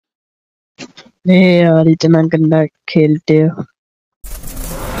नहीं यार, इतना गंदा खेलते हो।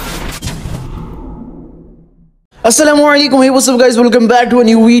 अस्सलामुअलैकुम, what's up guys, welcome back to a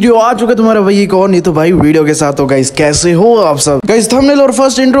new video. आ चुका तुम्हारा वही कौन, नहीं तो भाई वीडियो के साथ हो। गाइस कैसे हो आप सब? गाइस थंबनेल और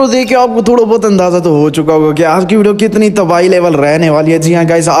फर्स्ट इंट्रो देख के आपको थोड़ा बहुत अंदाजा तो हो चुका होगा कि आज की वीडियो कितनी तबाही लेवल रहने वाली है। जी हाँ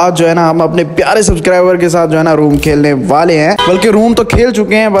गाइस, आज जो है ना हम अपने प्यारे सब्सक्राइबर के साथ जो है ना रूम खेलने वाले हैं, बल्कि रूम तो खेल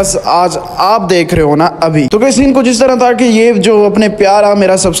चुके हैं, बस आज आप देख रहे हो ना अभी। तो गाइस सीन कुछ इस तरह था कि ये जो अपने प्यारा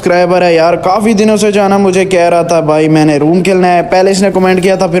मेरा सब्सक्राइबर है यार, काफी दिनों से जो है ना मुझे कह रहा था भाई मैंने रूम खेलना है। पहले इसने कमेंट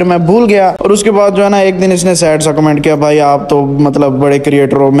किया था, फिर मैं भूल गया, और उसके बाद जो है ना एक दिन इसने सैड सा कमेंट किया, भाई आप तो मतलब बड़े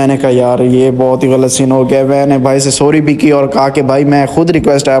क्रिएटर हो। मैंने कहा यार ये बहुत ही गलत सीन हो गया। मैंने भाई से सॉरी भी की और कहा कि भाई मैं खुद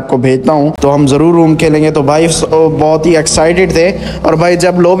रिक्वेस्ट आपको भेजता हूँ तो हम जरूर रूम खेलेंगे। तो भाई बहुत ही एक्साइटेड थे, और भाई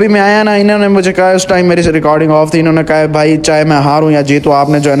जब लॉबी में आया ना, इन्होंने मुझे कहा, उस टाइम मेरी रिकॉर्डिंग ऑफ थी, इन्होंने कहा भाई चाहे मैं हारूं या जीतूं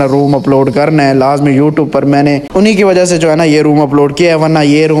आपने जो है ना रूम अपलोड करना है लाजमी यूट्यूब पर। मैंने उन्हीं की वजह से जो है ना ये रूम अपलोड किया है, वरना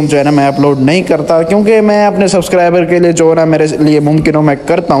ये रूम जो है ना मैं अपलोड नहीं करता, क्योंकि मैं अपने सब्सक्राइबर के लिए जो है ना मेरे लिए मुमकिन हो मैं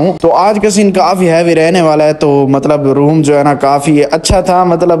करता हूँ। तो आज का सीन काफी हैवी रहने वाला है। तो मतलब रूम जो है ना काफी अच्छा था,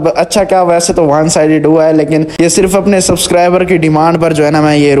 मतलब अच्छा क्या, वैसे तो वन साइडेड हुआ है, लेकिन ये सिर्फ अपने सब्सक्राइबर की डिमांड पर जो है ना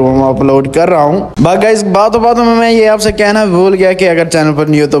मैं ये रूम अपलोड कर रहा हूँ। बाकी बातों बातों में मैं ये आपसे कहना भूल गया कि अगर चैनल पर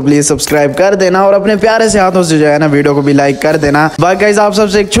नहीं हो तो प्लीज सब्सक्राइब कर देना, और अपने प्यारे से हाथों से जो है ना वीडियो को भी लाइक कर देना। बाकी आप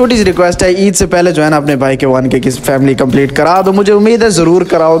सबसे एक छोटी सी रिक्वेस्ट है, ईद से पहले जो है ना अपने भाई के 1K की फैमिली कंप्लीट करा दो। मुझे उम्मीद है जरूर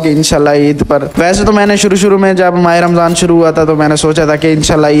कराओगे इंशाल्लाह ईद पर। वैसे तो मैंने शुरू में जब माह रमजान शुरू हुआ था तो मैंने सोचा था कि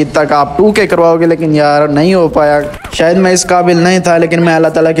इंशाल्लाह ईद तक आप 2K करवाओगे, लेकिन यार नहीं हो पाया। शायद मैं इस काबिल नहीं था, लेकिन मैं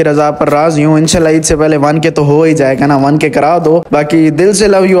अल्लाह ताला की रजा पर राजी हूँ। इंशाल्लाह ईद से पहले 1K तो हो ही जाएगा ना, 1K करा दो। बाकी दिल से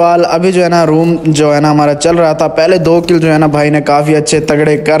लव यू ऑल। अभी जो है ना रूम जो है ना हमारा चल रहा था, पहले 2 किल जो है ना भाई ने काफी अच्छे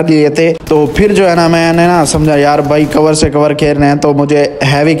तगड़े कर लिए थे, तो फिर जो है ना मैंने ना समझा यार भाई कवर से कवर खेल रहे हैं तो मुझे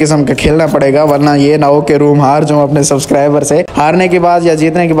हैवी किस्म का खेलना पड़ेगा, वरना ये ना हो कि रूम हार जाऊं अपने सब्सक्राइबर से। हारने के बाद या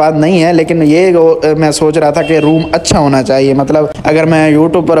जीतने के बाद नहीं है, लेकिन ये मैं सोच रहा था कि रूम अच्छा होना चाहिए। मतलब अगर मैं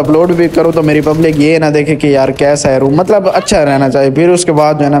यूट्यूब पर अपलोड भी करूँ तो मेरी पब्लिक ये ना देखे कि यार कैसा है रूम, मतलब अच्छा रहना चाहिए। फिर उसके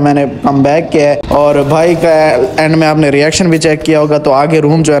बाद जो है ना मैंने कम बैक किया है, और भाई का एंड में आपने रिएक्शन भी चेक किया होगा। तो आगे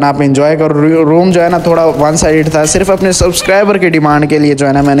रूम जो है ना आप इंजॉय करो। रूम जो है ना थोड़ा वन साइड था, सिर्फ अपने सब्सक्राइबर की डिमांड के लिए जो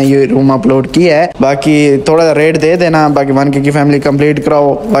है ना मैंने ये रूम अपलोड किया है। बाकी थोड़ा रेट दे देना, बाकी 1K की फैमिली कंप्लीट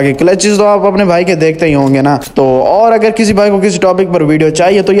कराओ। बाकी क्लचेस तो आप अपने भाई के देखते ही होंगे ना। तो और अगर किसी भाई को किसी टॉपिक पर वीडियो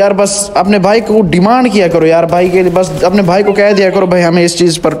चाहिए तो यार बस अपने भाई को डिमांड किया करो यार, भाई के लिए बस अपने भाई को कह दिया करो भाई हमें इस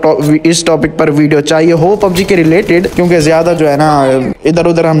चीज पर इस टॉपिक पर वीडियो चाहिए हो PUBG के रिलेटेड, क्योंकि ज्यादा जो है ना इधर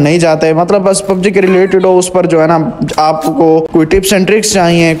उधर हम नहीं जाते। मतलब बस PUBG के रिलेटेड हो, उस पर जो है ना आपको कोई टिप्स एंड ट्रिक्स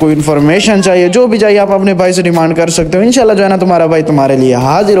चाहिए, कोई इन्फॉर्मेशन चाहिए, जो भी चाहिए आप अपने भाई से डिमांड कर सकते हो। इंशाल्लाह जो है ना तुम्हारा भाई तुम्हारे लिए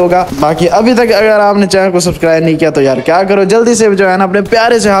हाजिर होगा। बाकी अभी तक अगर आपने चैनल को सब्सक्राइब नहीं किया तो यार क्या करो, जल्दी से जो है ना अपने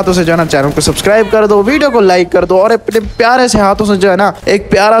प्यारे से हाथों से जो है ना चैनल को सब्सक्राइब कर दो, वीडियो को लाइक कर दो, और अपने प्यारे से हाथों से जो है ना एक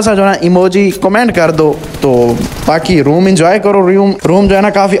प्यारा सा जो है ना इमोजी कमेंट कर दो। तो बाकी रूम एंजॉय करो। रूम जो है ना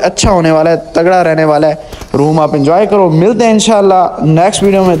काफी अच्छा होने वाला है, तगड़ा रहने वाला है। रूम आप एंजॉय करो। मिलते हैं इंशाल्लाह नेक्स्ट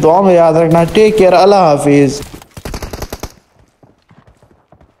वीडियो में। दुआ में याद रखना। Take care, Allah Hafiz.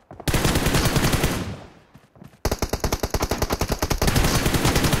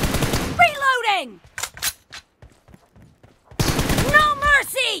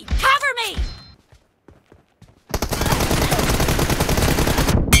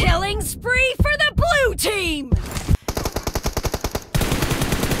 Spree for the blue team!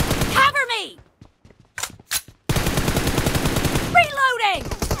 Cover me! Reloading!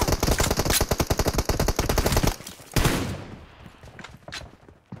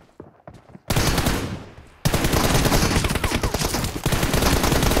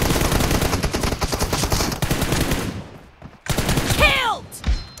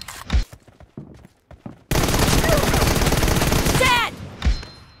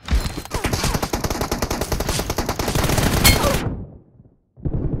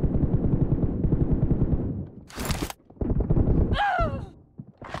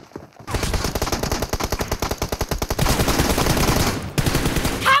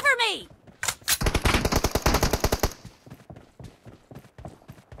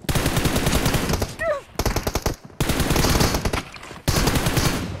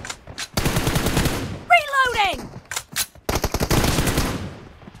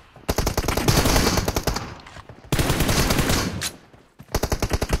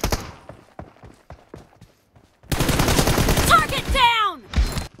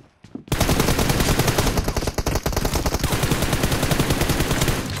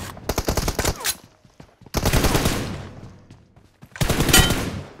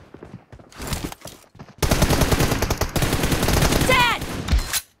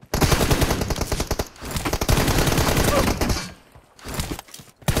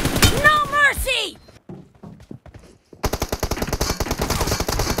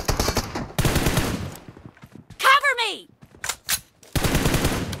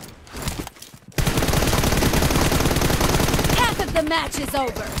 match is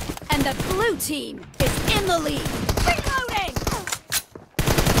over, and the blue team is in the lead. Reloading!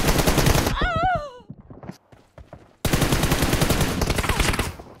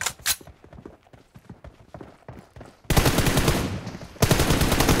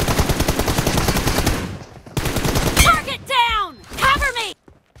 Target down! Cover me!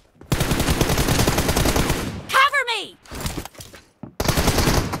 Cover me!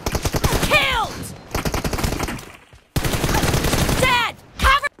 Killed! Dead!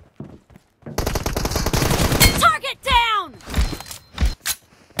 Cover! Target down!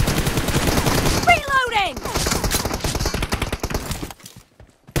 Reloading!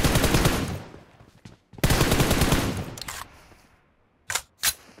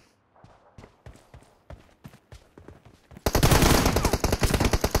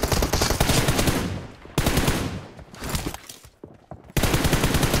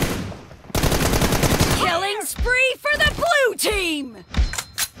 Killing spree for the blue team!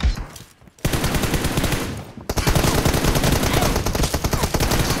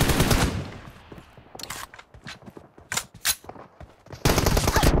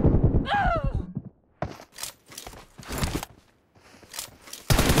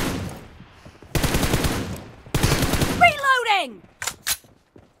 Reloading!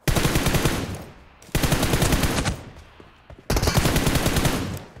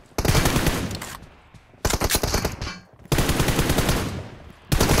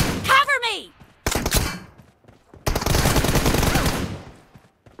 Cover me!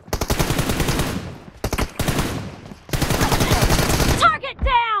 Target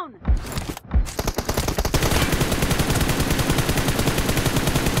down!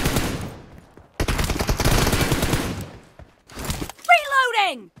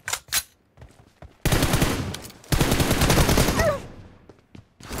 Reloading!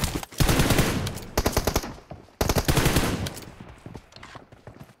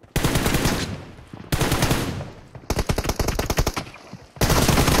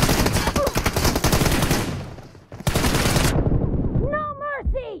 No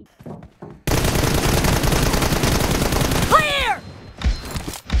mercy! Clear!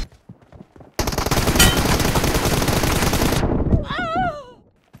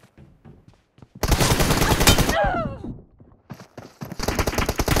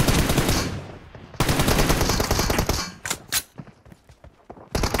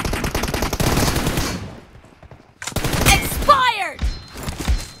 Expired!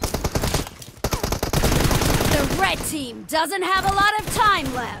 The red team doesn't have a lot of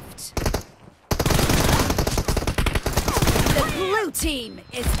time left. The blue team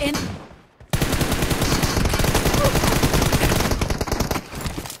is in.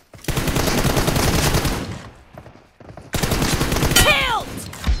 Killed!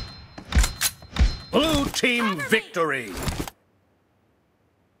 Blue team victory!